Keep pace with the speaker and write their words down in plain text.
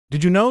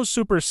Did you know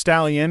Super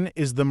Stallion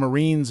is the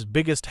Marine's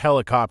biggest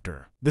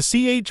helicopter? The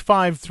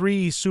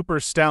CH-53E Super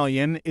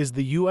Stallion is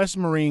the U.S.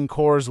 Marine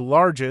Corps'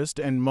 largest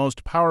and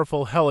most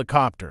powerful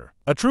helicopter.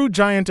 A true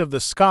giant of the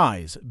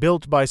skies,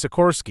 built by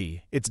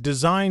Sikorsky, it's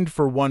designed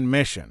for one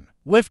mission: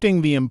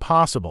 lifting the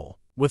impossible.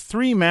 With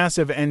 3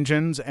 massive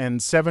engines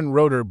and 7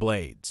 rotor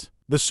blades,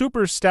 the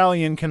Super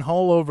Stallion can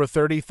haul over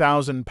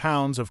 30,000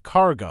 pounds of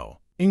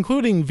cargo,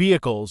 including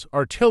vehicles,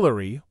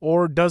 artillery,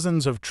 or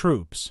dozens of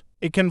troops.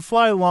 It can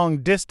fly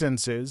long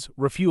distances,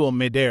 refuel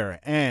midair,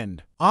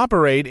 and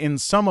operate in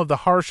some of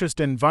the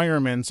harshest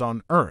environments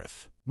on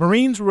Earth.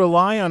 Marines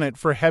rely on it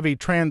for heavy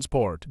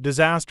transport,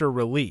 disaster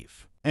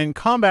relief, and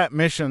combat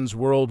missions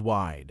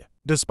worldwide.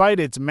 Despite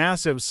its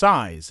massive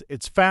size,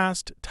 it's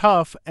fast,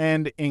 tough,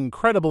 and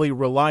incredibly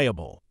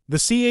reliable. The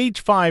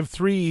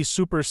CH-53E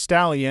Super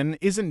Stallion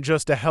isn't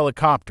just a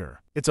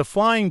helicopter. It's a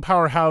flying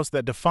powerhouse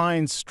that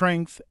defines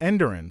strength,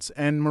 endurance,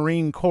 and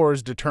Marine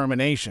Corps'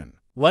 determination.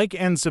 Like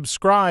and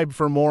subscribe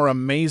for more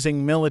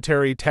amazing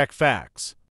military tech facts.